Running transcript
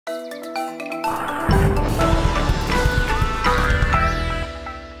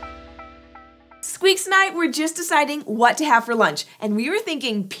Squeaks and I were just deciding what to have for lunch, and we were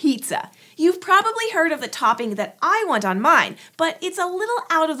thinking pizza. You've probably heard of the topping that I want on mine, but it's a little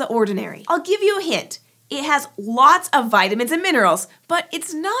out of the ordinary. I'll give you a hint. It has lots of vitamins and minerals, but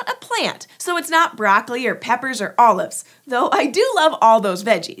it's not a plant, so it's not broccoli or peppers or olives, though I do love all those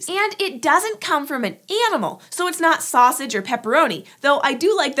veggies. And it doesn't come from an animal, so it's not sausage or pepperoni, though I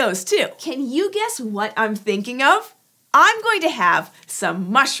do like those too. Can you guess what I'm thinking of? I'm going to have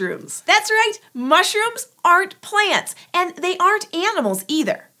some mushrooms. That's right, mushrooms aren't plants, and they aren't animals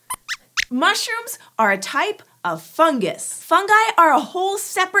either. Mushrooms are a type of fungus. Fungi are a whole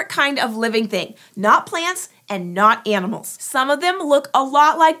separate kind of living thing, not plants and not animals. Some of them look a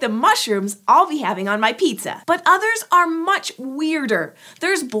lot like the mushrooms I'll be having on my pizza, but others are much weirder.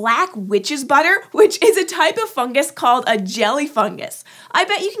 There's black witch's butter, which is a type of fungus called a jelly fungus. I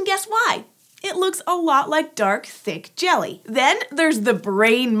bet you can guess why. It looks a lot like dark, thick jelly. Then there's the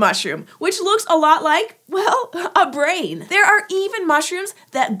brain mushroom, which looks a lot like, well, a brain. There are even mushrooms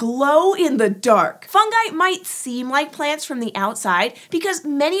that glow in the dark. Fungi might seem like plants from the outside because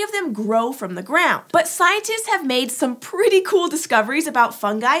many of them grow from the ground. But scientists have made some pretty cool discoveries about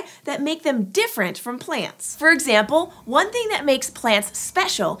fungi that make them different from plants. For example, one thing that makes plants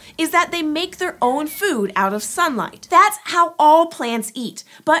special is that they make their own food out of sunlight. That's how all plants eat,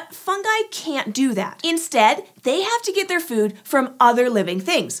 but fungi can't do that. Instead, they have to get their food from other living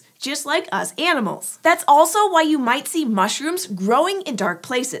things, just like us animals. That's also why you might see mushrooms growing in dark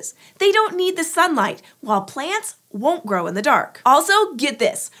places. They don't need the sunlight, while plants won't grow in the dark. Also, get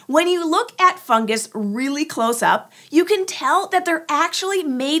this, when you look at fungus really close up, you can tell that they're actually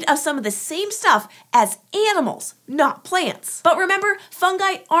made of some of the same stuff as animals, not plants. But remember,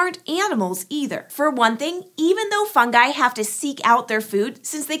 fungi aren't animals either. For one thing, even though fungi have to seek out their food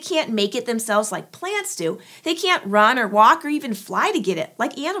since they can't make it themselves like plants do, they can't run or walk or even fly to get it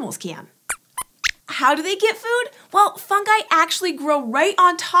like animals can. How do they get food? Well, fungi actually grow right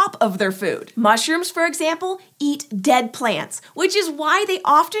on top of their food. Mushrooms, for example, eat dead plants, which is why they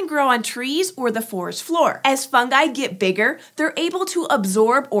often grow on trees or the forest floor. As fungi get bigger, they're able to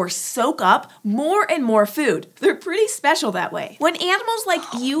absorb or soak up more and more food. They're pretty special that way. When animals like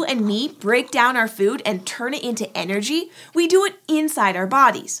you and me break down our food and turn it into energy, we do it inside our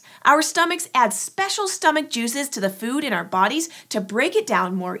bodies. Our stomachs add special stomach juices to the food in our bodies to break it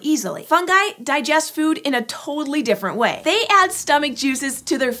down more easily. Fungi digest food in a totally different way. They add stomach juices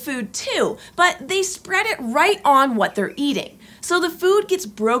to their food too, but they spread it right on what they're eating. So the food gets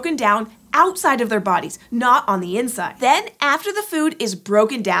broken down outside of their bodies, not on the inside. Then, after the food is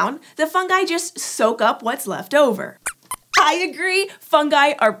broken down, the fungi just soak up what's left over. I agree,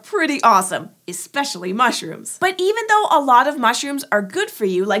 fungi are pretty awesome, especially mushrooms. But even though a lot of mushrooms are good for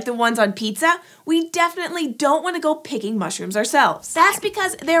you, like the ones on pizza, we definitely don't want to go picking mushrooms ourselves. That's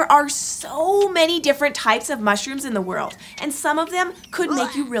because there are so many different types of mushrooms in the world, and some of them could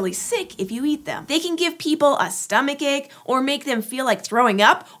make you really sick if you eat them. They can give people a stomachache, or make them feel like throwing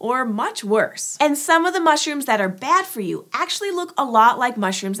up, or much worse. And some of the mushrooms that are bad for you actually look a lot like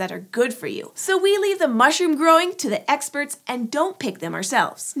mushrooms that are good for you. So we leave the mushroom growing to the experts and don't pick them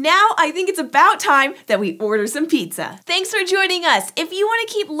ourselves. Now I think it's about time that we order some pizza. Thanks for joining us. If you want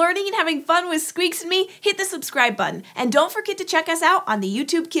to keep learning and having fun with Squeaks and me, hit the subscribe button. And don't forget to check us out on the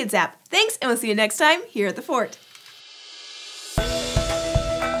YouTube Kids app. Thanks, and we'll see you next time here at the Fort.